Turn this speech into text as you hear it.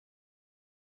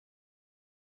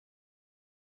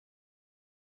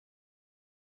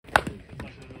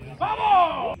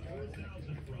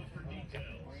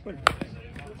Put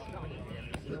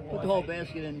the whole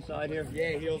basket inside here.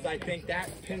 Yeah, Heels, I think that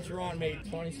pincher on made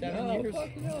 27 years.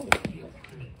 No.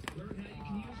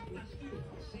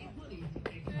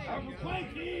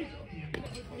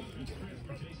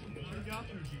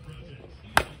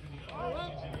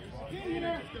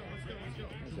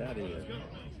 What's out of here?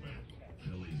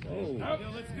 Oh.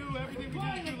 Let's do everything we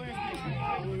did to do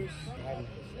last week.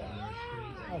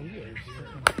 Oh, he is.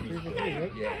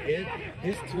 Yeah,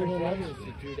 his two brothers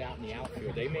are dude out in the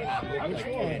outfield. They may not look like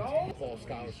kids. Full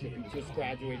scholarship. He just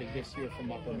graduated this year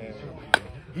from Upper Maryland.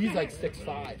 He's like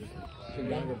 6'5". His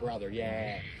younger brother.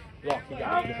 Yeah. Look, he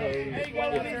got the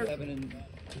hose. 7 and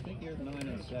I think you're 9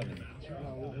 and 7.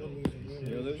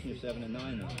 You're losing your 7 and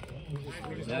 9 now.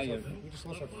 Now you just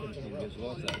lost our fifth in a row. just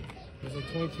lost that. It was like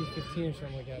 22-15 or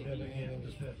something like that. And then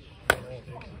just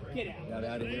Got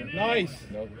out of here. nice.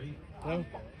 Nope. No?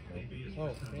 Oh,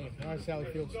 man. All right, Sally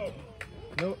Fields.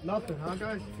 No, nothing, huh,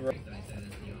 guys?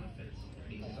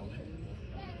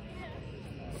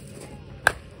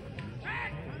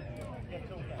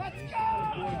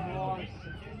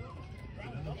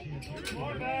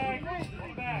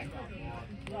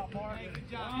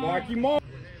 Marky Mark.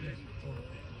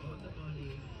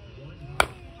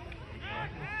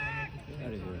 Out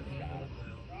of here.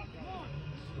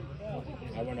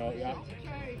 I went out, yeah.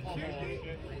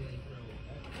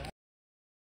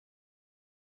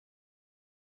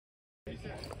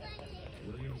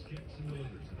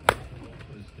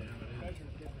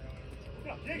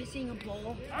 Missing a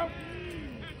ball.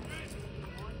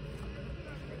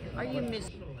 Are you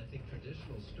missing?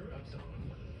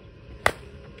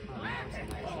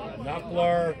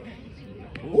 Knuckler.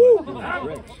 Woo!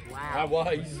 Wow. I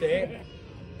was, you see it?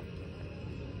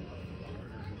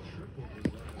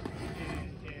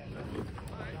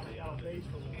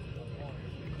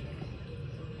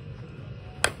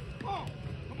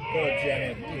 Good,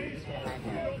 Jenny.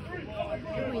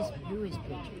 Who is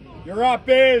pitching? You're up,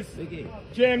 Biz. Biggie.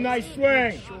 Jim, nice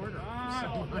swing. Shorter.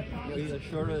 You're the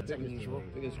shorter than usual.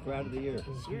 Biggest crowd of the year.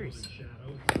 Seriously.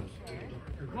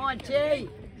 Come on, T.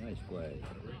 Nice play.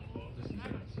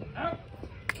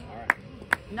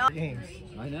 No. Games.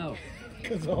 I know.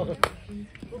 That's all.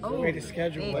 Oh, Way to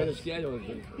schedule Way to it. schedule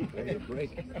is a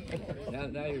break.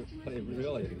 Now you're playing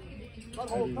really.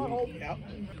 Yep.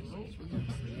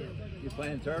 You're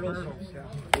playing Turtles?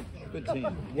 Good team.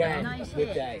 Yeah, Nice good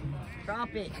hit. day.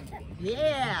 Drop it.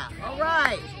 Yeah. All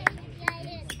right.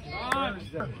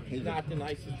 He's not the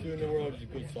nicest dude in the world. He's a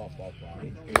good softball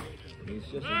player. He's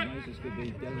just as nice as could be.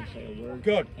 He doesn't say a word.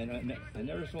 Good. And I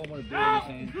never saw him with a beer in his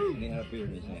hand, and he had a beer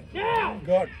in his hand.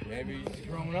 Good. Maybe he's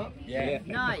Throwing up? yeah.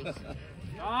 Nice. It's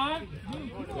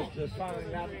just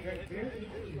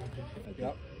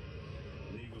Yep.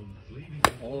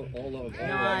 all over.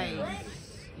 Nice.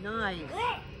 Nice.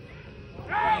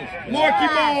 Marky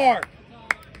Mark.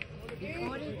 You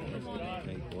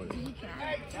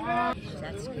caught it?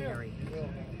 That's scary.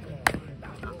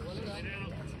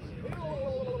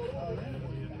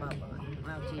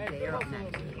 Well, TJ, you're up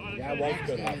next. Yeah, I was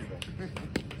good.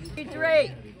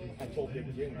 3-3. I told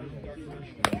Big Jim.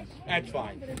 That's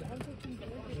fine.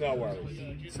 No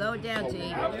worries. Slow it down, T.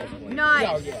 No,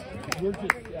 Nice. yeah. We're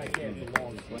just, I can't be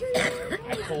long.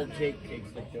 I told Jake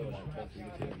Jake's like, dude, I told you to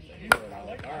do it. I'm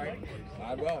like, all right, I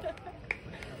will.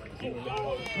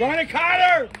 Run it,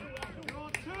 Connor!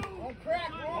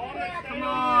 Come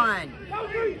on.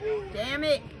 Damn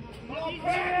it. Oh,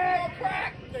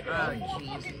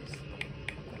 Jesus.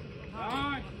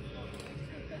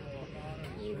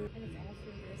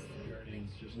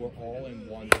 We're all in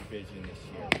one division this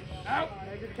year.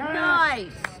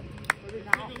 Nice.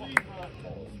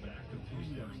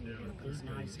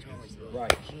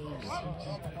 Right.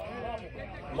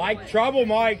 Mike, trouble,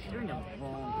 Mike. You're in the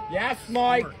wrong Yes,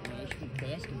 Mike. sport, man. It should be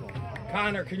basketball.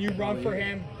 Connor, can you run for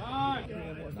him?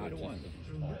 Not one.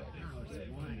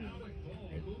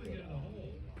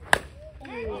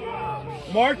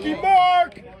 Marky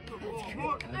Mark!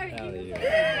 Out of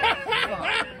here.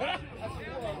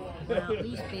 Well, at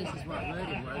least bases weren't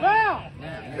loaded, were they? Wow!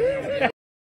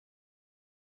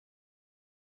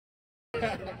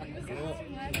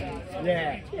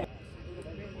 Yeah.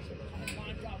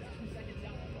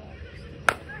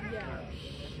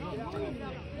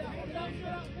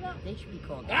 They should be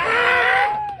called.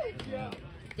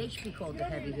 They should be called the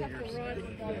heavy hitters.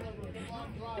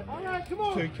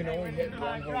 So you can only hit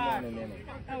one home run an inning.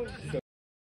 So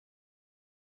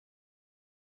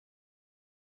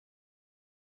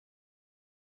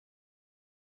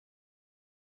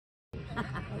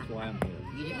That's why I'm here.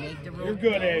 You didn't make the you're rules.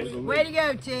 good, Ace. Way to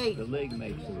go, T. The league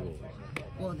makes the rules.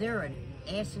 Well, they're an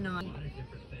asinine.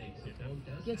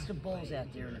 gets the bulls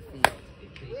out there in the field?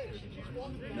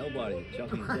 Nobody.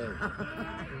 Chucky's dead.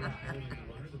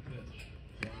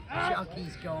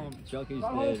 Chucky's gone. Chucky's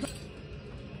dead.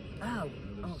 Oh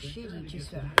shit, he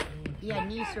just, he had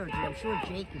knee surgery. I'm sure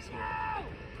Jake is here.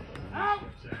 Out!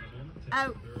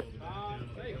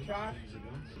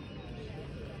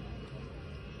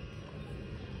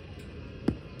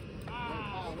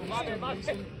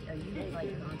 Are you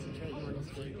like concentrating on this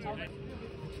game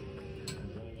too?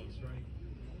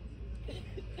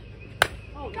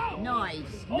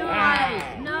 Nice!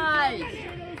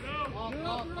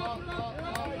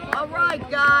 All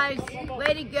right, guys,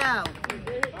 way to go!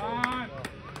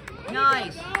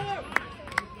 Nice!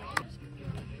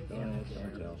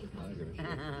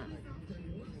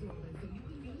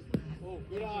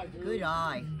 Good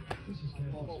eye.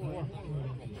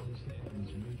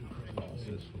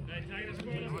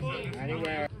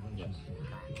 Anywhere.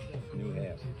 New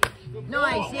half.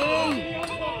 Nice, E!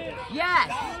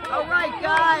 Yes! All right,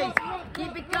 guys,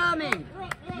 keep it coming.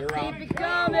 Keep it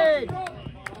coming.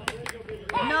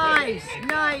 Nice.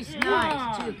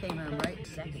 Two came home, right?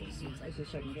 Second, it seems like. It's the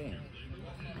second game.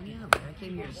 I know, but I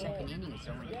came here the second inning,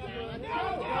 so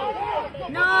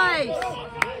nice!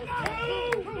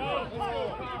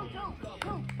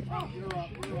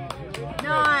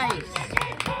 Nice!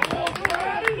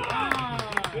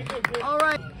 All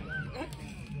right.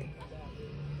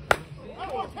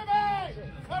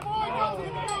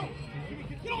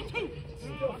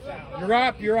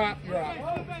 You're up.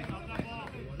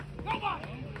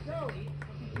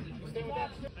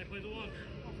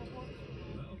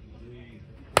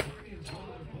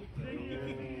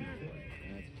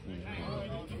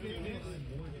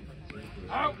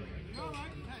 Out.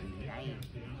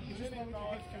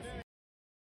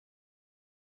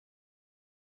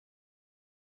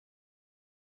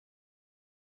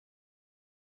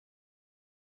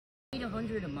 He ate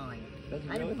 100 of mine.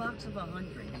 I had a box of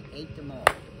 100. He ate them all.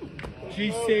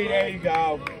 GC, there you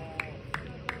go.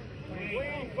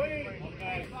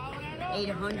 Ate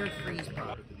 100 freeze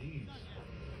pop.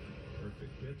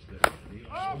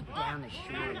 Down the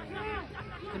shore, man.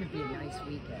 It's gonna be a nice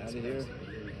weekend. Out of here.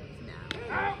 No,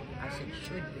 I said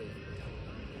should be.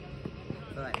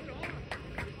 But I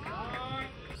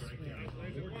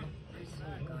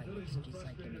swear to God, it's just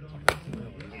like in the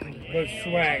Good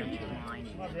swing.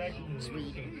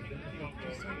 Sweet.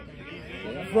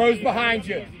 Throws behind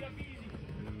you.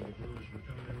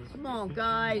 Come on,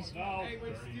 guys.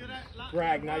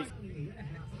 Greg, nice.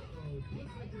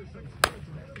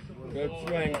 Good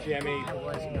swing, Jimmy. That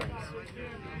was nice.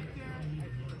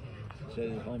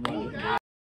 Says home run.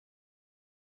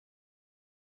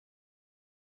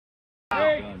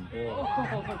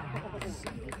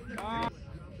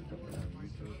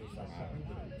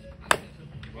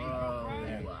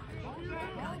 Whoa.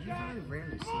 God, you very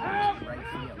rarely see this right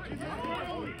field.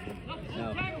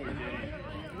 No.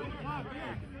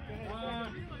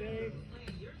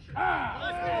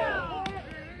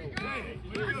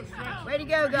 Way to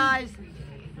go, guys.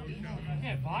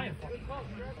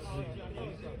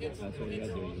 That's what you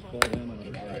gotta do. You call him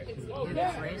and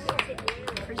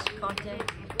Chris Cotte.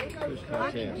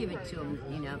 I can give it to him,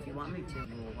 you know, if you want me to.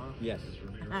 yes.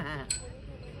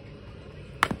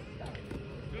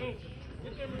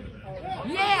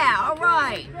 Yeah, all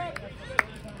right.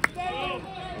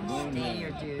 Stay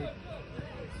here, dude.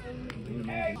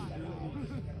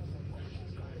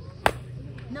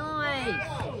 Nice.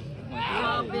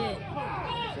 Drop it.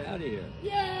 Get out of here.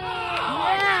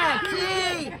 Yeah, T.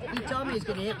 He told me he was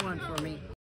going to hit one for me.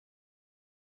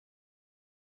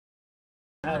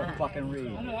 How to fucking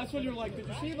read. I know, that's when you're like, did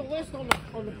you see the list on the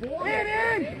board?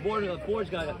 The board's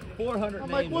got a 400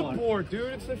 I'm like, what one. board,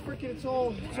 dude? It's the freaking, it's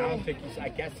all. I don't think I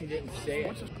guess he didn't say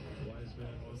it. It's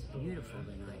beautiful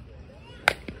tonight.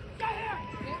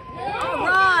 All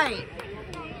right.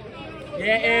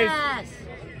 Yeah, it Yes.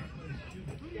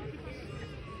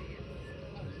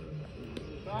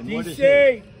 What is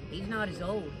DC. He's not as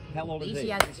old. How old At is least he?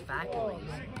 he has his faculties.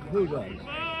 Who does?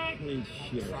 He's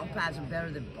shit. Trump has them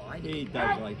better than Biden. He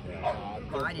does like that.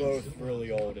 They're both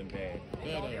really old and bad.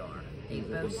 There they are. They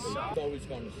both suck. It's always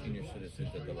going to senior citizens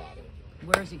at the lottery.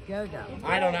 Where does it go, though?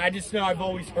 I don't know. I just know I've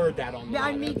always heard that on the Yeah,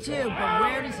 lottery. me too. But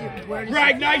where does it?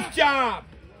 Greg, nice job.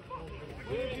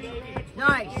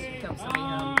 Nice. Come somebody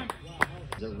home.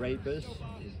 The rapist.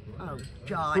 Oh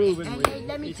God! Proven And rapist.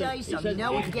 let me He tell said- you he something. said-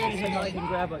 No one he gets said I it. can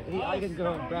grab a. I can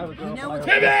go and grab a girl. You know what's-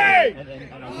 Timmy!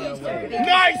 And I'll He get is the away. biggest.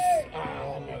 Nice.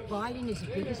 Biden is the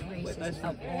biggest racist of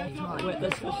all time. Wait,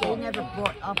 let's- They never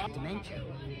brought up dementia.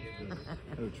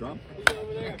 Who, Trump?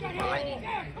 Biden.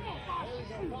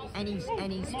 and he's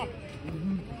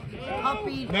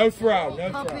puppied. No throw, no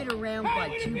Puppied throw. around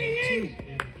by two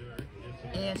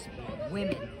ass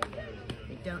women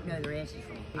that don't know their asses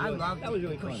from. I love That was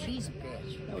really because funny. she's a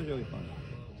bitch. That was really fun.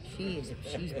 She's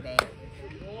bad.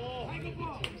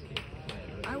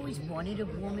 I always wanted a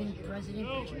woman president,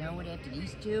 but you know what? After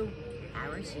these two,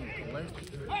 Harris and Pelosi.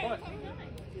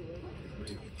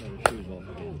 Shoes off.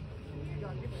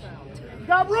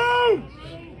 Got room!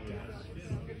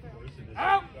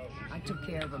 Out! I took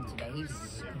care of him today.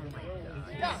 He's, oh my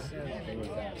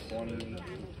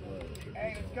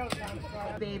God, he's so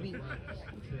good. Baby.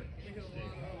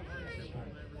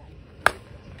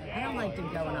 I don't like them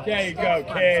going up. There the you steps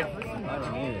go, by kid. themselves. I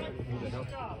don't need it.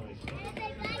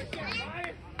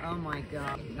 Oh my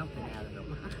God, nothing out of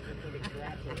them.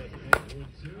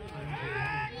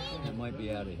 It might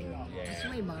be out of here. That's the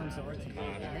way moms are today. You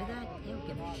know that? They don't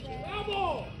give a shit.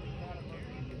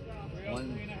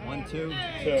 1, 2.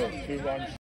 2, 1.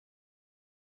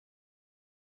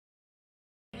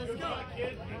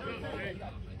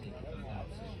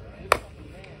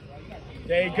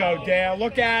 There you go, Dale.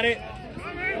 Look at it.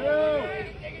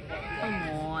 Come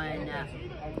on.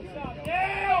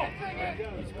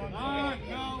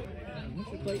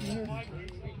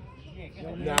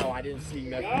 No, I didn't see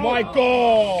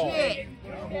Michael. Shit.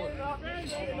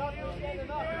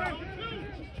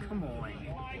 Come on.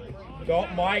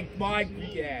 Don't, Mike,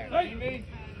 yeah.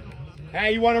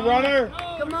 Hey, you want a runner?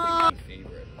 Come on.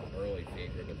 Early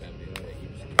favorite of them.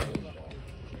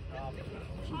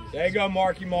 There you go,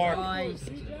 Marky Mark. Nice.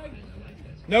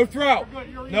 No throw.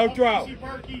 No throw. Oh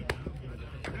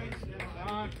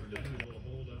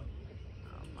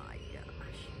my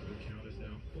gosh.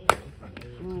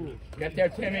 Ooh. Get there,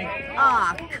 Timmy.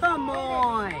 Ah, come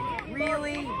on.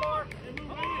 Really?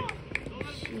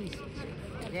 Jesus.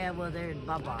 Yeah, well, they're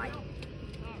bye-bye.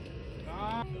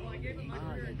 Oh, they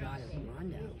got it,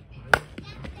 Rondo.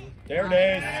 There it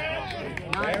is.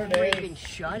 Not There it great is. in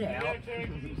shutout.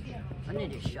 I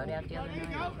need a shutout the other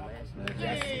night.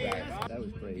 Yes, That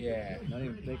was great. Yeah. Not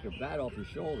even take your bat off your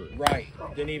shoulder. right.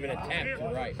 Didn't even attempt.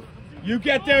 You're right. You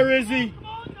get there, Izzy.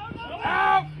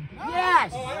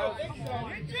 Yes!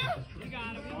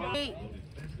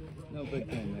 No big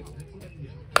thing, Nick.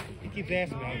 He keeps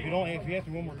asking me. If you ask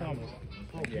me one more time,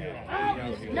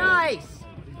 Yeah. Nice!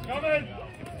 Coming!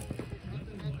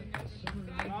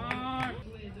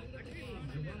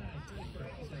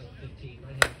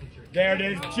 There it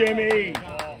is, Jimmy.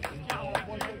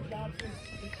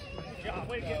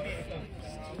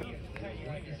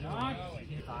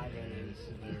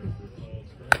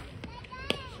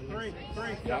 Three.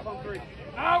 Stop on 3.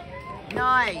 Out!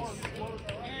 Nice!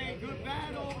 Hey, good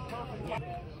battle!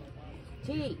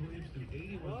 T.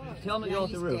 Tell me to Yeah, go off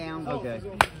the he's roof. down. Okay.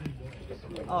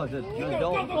 Oh, is it an Go,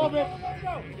 adult? go,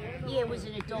 go. Yeah, it was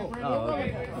an adult. Oh,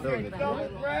 okay. Very good.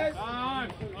 On.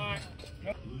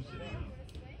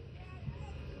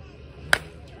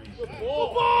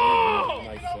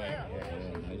 Nice swing.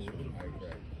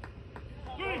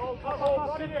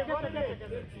 Yeah,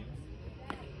 Nice.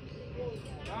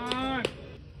 On.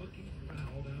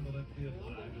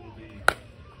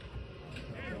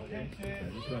 I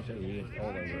just want to say he is all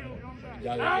over.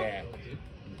 Yeah.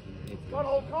 Cut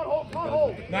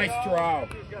hold. Nice throw.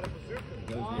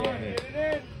 He goes to the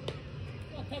head.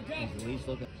 He's at least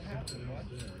looking.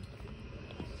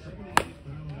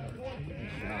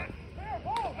 Shot.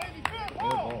 Good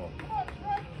ball.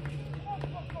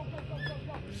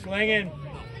 Slinging.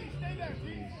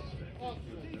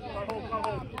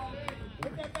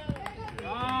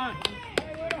 On.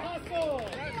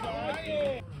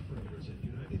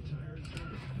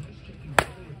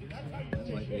 That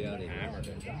might be out of here.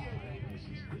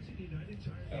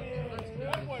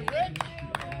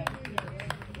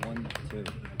 1, 2.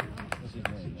 What's his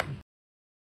name?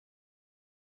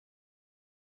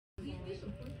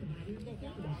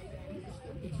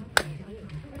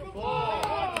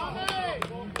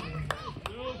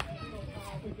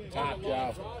 Top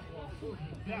job.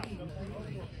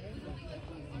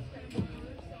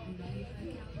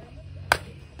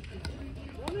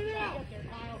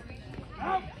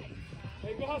 Out.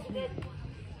 Hey, go hustle, man.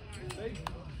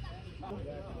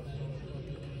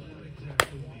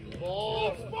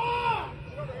 Ball. Spot.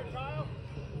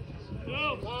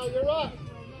 Kyle, you're up.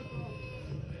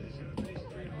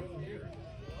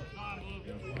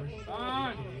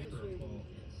 On.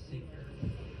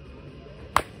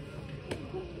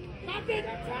 Stop it.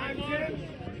 Time,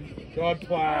 Jim. Good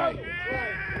play.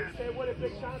 Say what a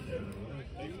big shot.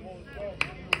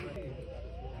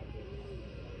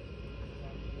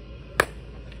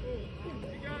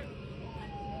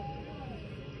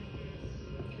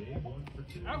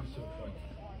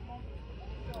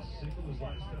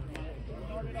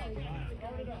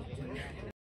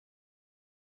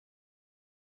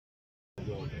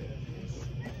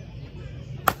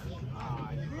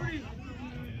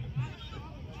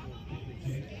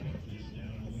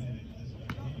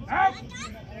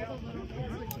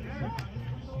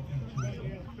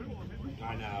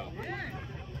 I know.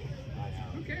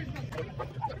 Who cares?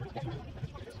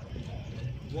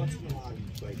 Once in a while, you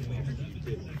play you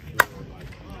did like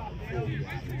 40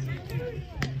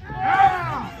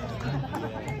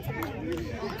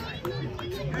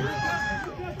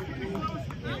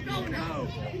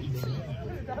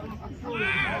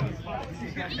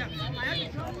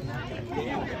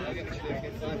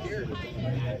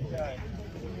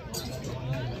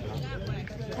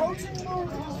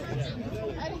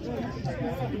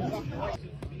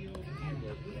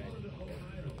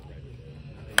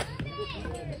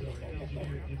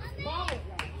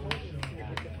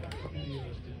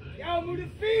 Yo, move the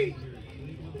feet!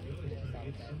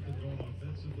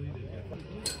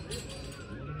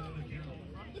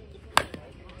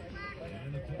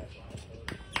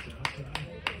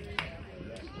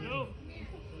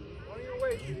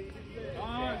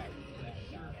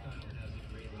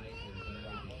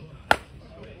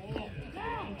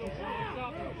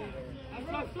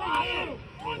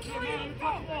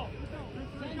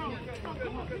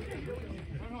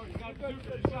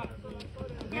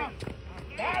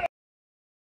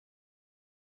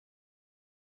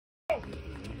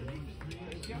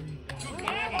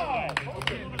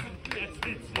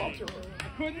 I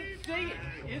couldn't see it.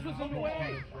 His was on the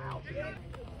way.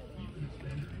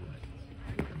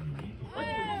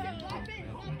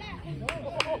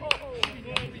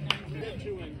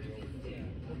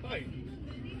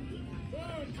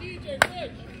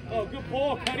 Oh, good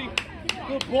ball, Kenny.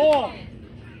 Good ball.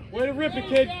 Way to rip it,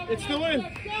 kid. It's still in.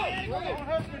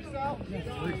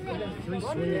 Three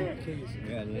swing keys.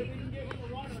 Yeah, dude.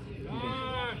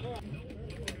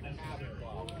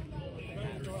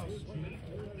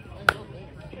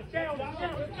 Down, down,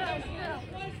 down.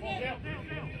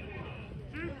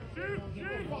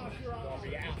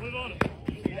 Put on it.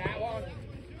 See that one?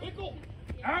 Pickle.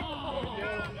 Out.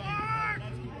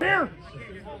 Here.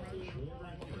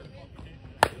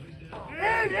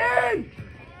 In.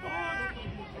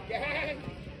 Again.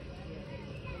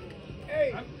 Hey.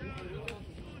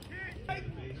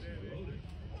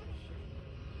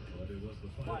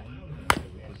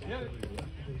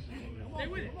 Stay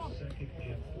with it.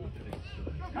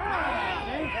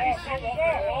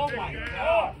 Oh my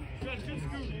God!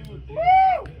 Woo!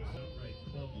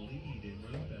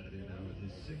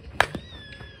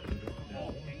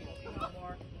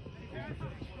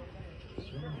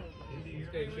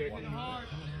 Stay shaking hard.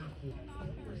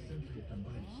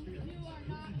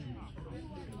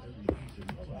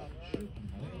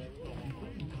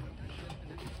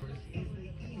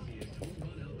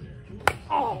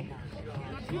 Oh!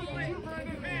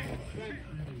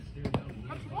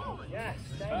 Yes,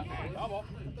 thank you.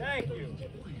 Thank you.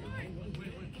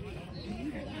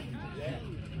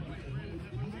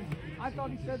 I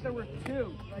thought he said there were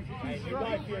two. Hey, you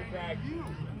guys here, Craig.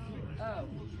 Oh.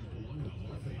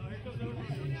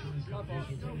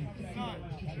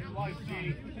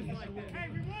 Hey,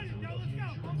 we won it, yo. Let's go.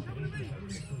 Come to the league.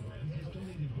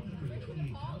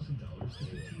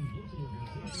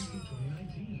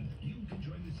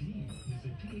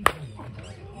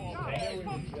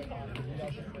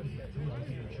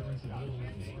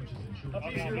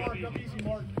 Up easy, Mark. Up easy,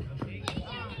 Mark.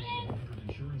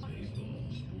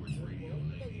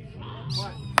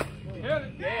 What? Hit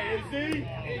it. Yeah, you see?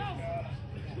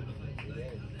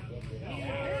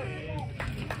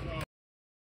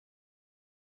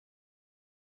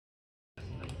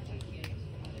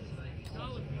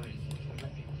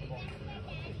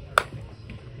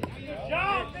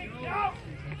 Jump! Jump!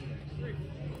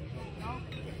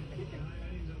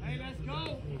 Hey, let's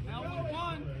go. That was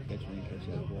one. Catch me, catch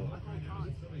that ball.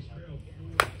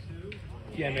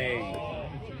 Gimme.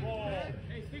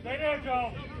 Stay there,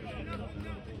 Joe.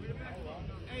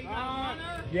 Hey,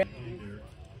 Yeah.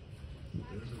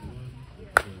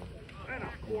 And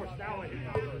of course, now I hit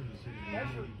out. Yes!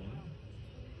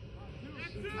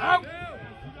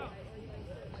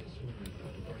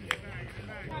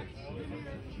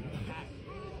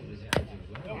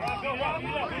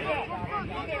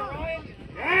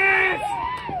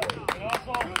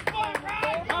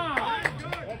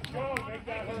 Let's go. Make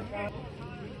that hurt.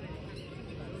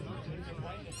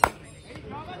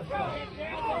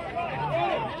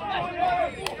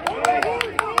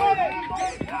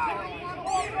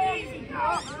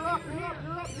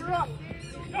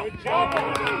 Good job.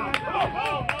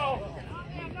 Oh.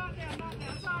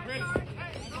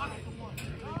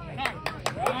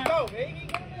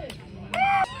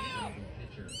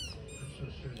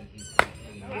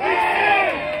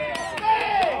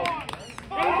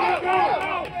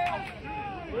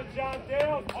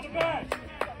 On the back.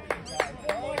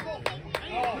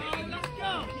 Let's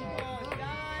go.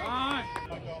 On.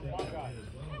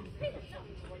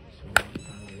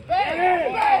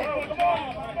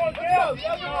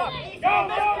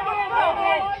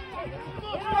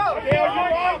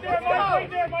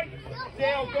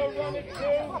 Dale, go run it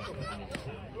too.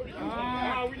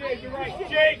 We did. You're right.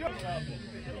 Jake. Come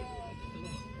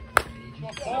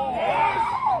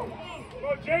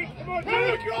on, Jake. Come on,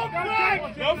 Jake. Go, Frank.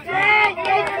 Go, Frank. Go,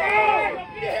 Frank.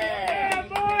 Yeah,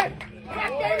 boy.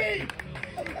 Back, baby.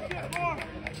 Come on.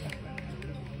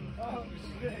 Oh,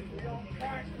 shit.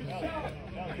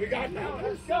 We got that.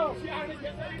 Let's go. Shout it.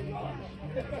 Get ready.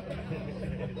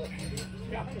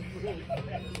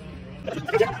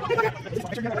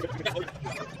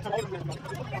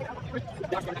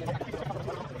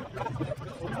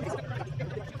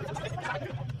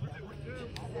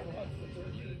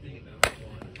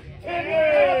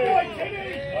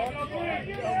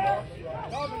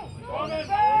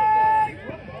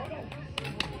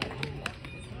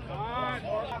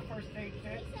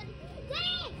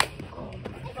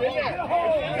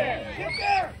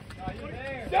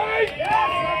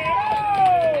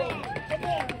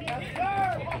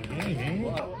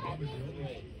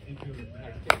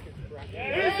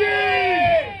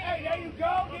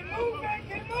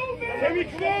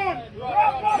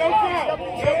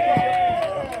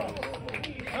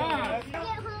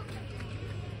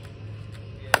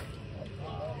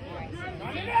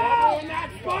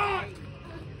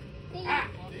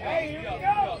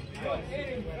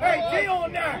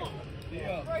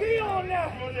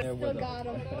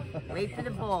 Wait for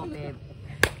the ball, babe.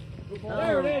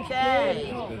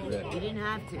 Okay. You didn't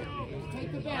have to.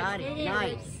 Got it.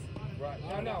 Nice.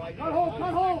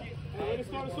 Cut hole.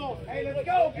 Hey, let's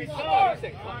go. Be smart.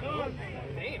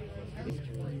 Damn.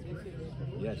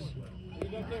 Yes.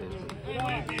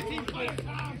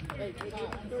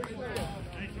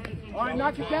 All right,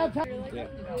 knock it down. Yeah.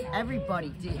 Everybody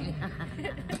did.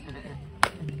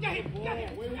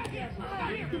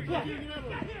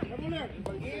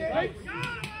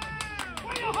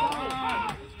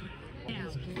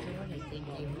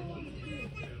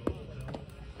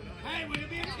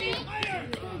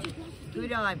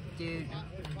 Good eye, dude.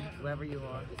 Whoever you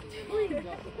are.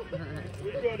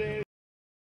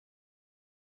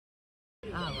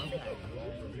 Oh, okay.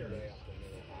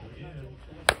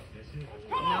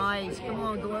 Nice. Come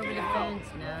on, go over the fence.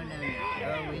 No.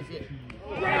 Oh, is it?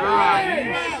 Ah,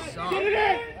 you suck.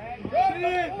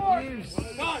 You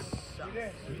suck.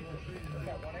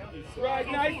 Right,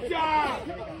 nice job.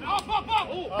 Up.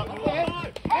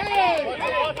 Hey!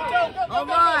 All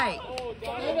right.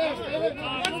 Let's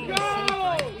go.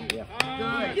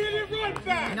 Good. Get it right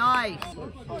back. Nice.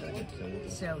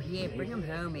 So here, bring him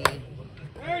home, Ed.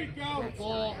 There you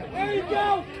go. There you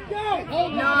go. Go.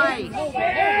 Nice.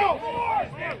 Help.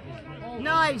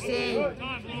 Nice, Ed.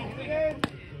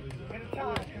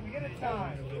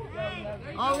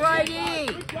 All righty.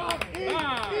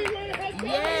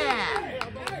 Yeah.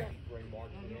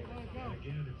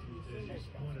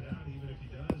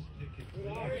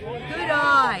 Good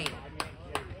eye.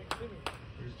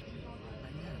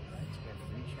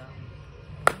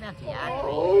 Not the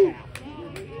accuracy.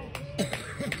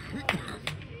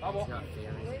 It's not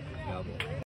fair. Double.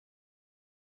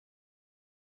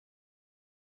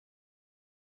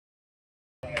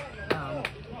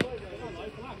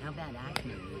 How about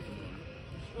acne?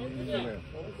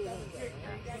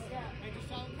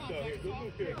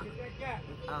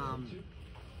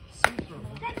 Super.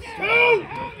 What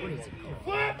is it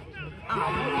called? Oh,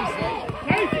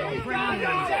 what is it? Brown. I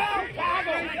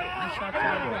shot that.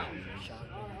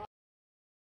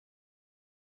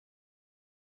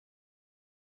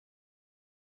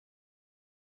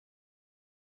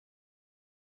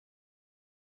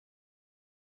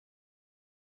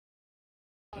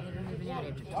 I haven't even had it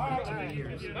after 22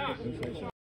 years.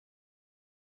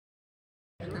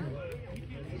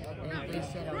 They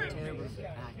said October.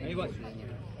 Anyway.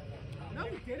 No,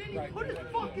 he didn't. He put his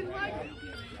fucking leg.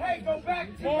 Hey, go back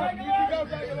to regular. You go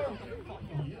regular.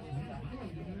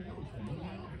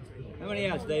 How many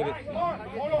outs, David?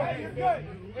 Hold on. You're good.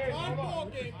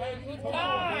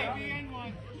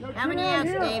 How many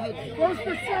outs, David? First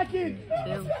or second?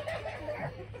 2.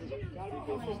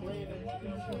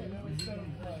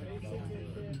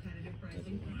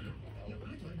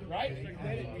 Right?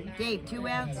 Dave, 2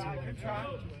 outs?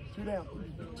 2 down.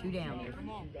 2 down.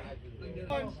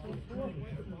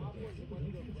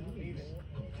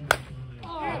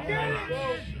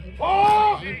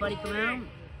 Oh! Anybody come home?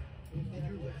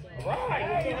 Right.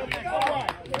 Here we go.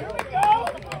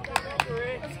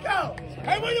 Let's go.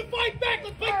 Hey, when you fight back,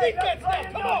 let's play defense now.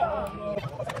 Come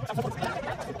on.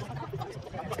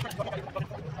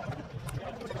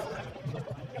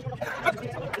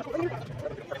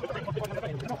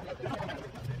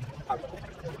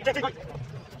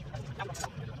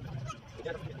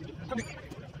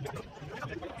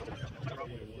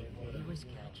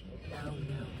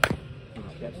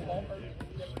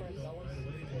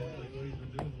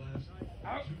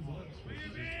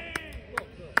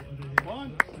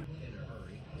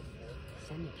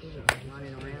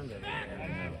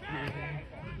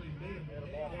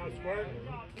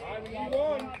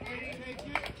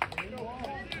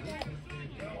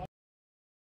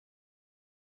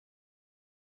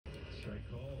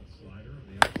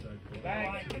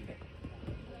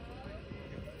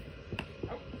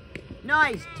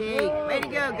 Nice, T. Way to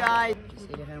go, guys.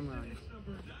 Just hit a home run.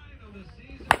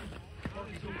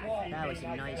 That was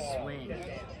a nice swing.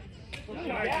 What the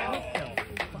fuck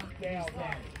was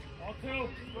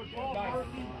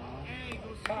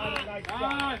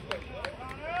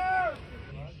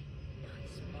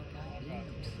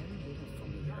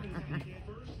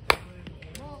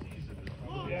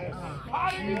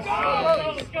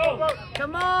that?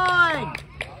 Come on!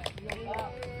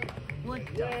 What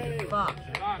the fuck?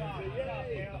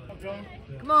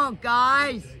 Come on,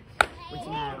 guys! What's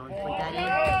the matter? Put that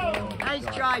in. Nice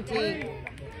try, T.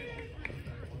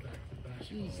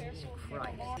 Jesus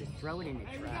Christ. Just throw it in the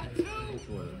trash. Which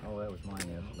was? Oh, that was mine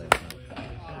last night.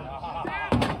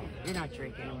 You're not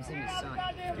drinking. It was in the sun.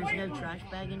 There's no trash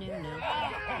bag in there? No.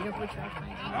 You don't put trash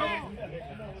bags in there?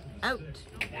 Out.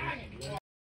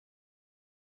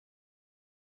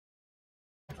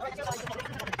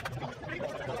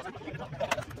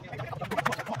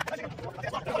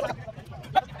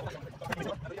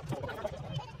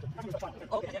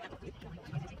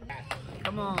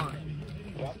 Come on.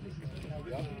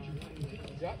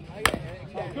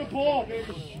 Good ball,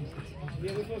 baby.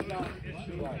 Yeah, this one's not.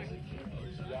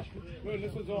 Good,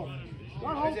 this one's off.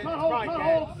 Cut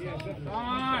hold. Yes, that's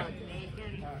right.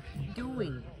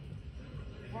 Doing?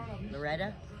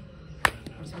 Loretta?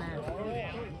 What's the matter?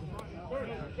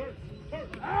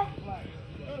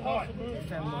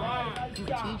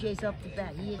 TJ's up the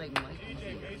bat. He is like Mike.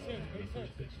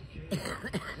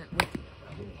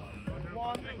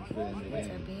 What's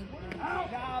that, babe?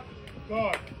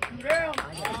 Good. Down. I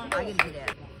gotta get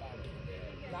out.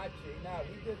 Nah,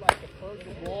 we did like the first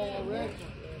ball already.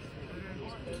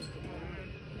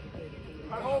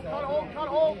 Cut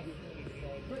hold.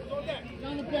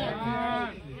 Down the back.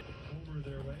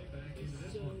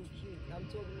 I'm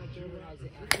talking about you when I was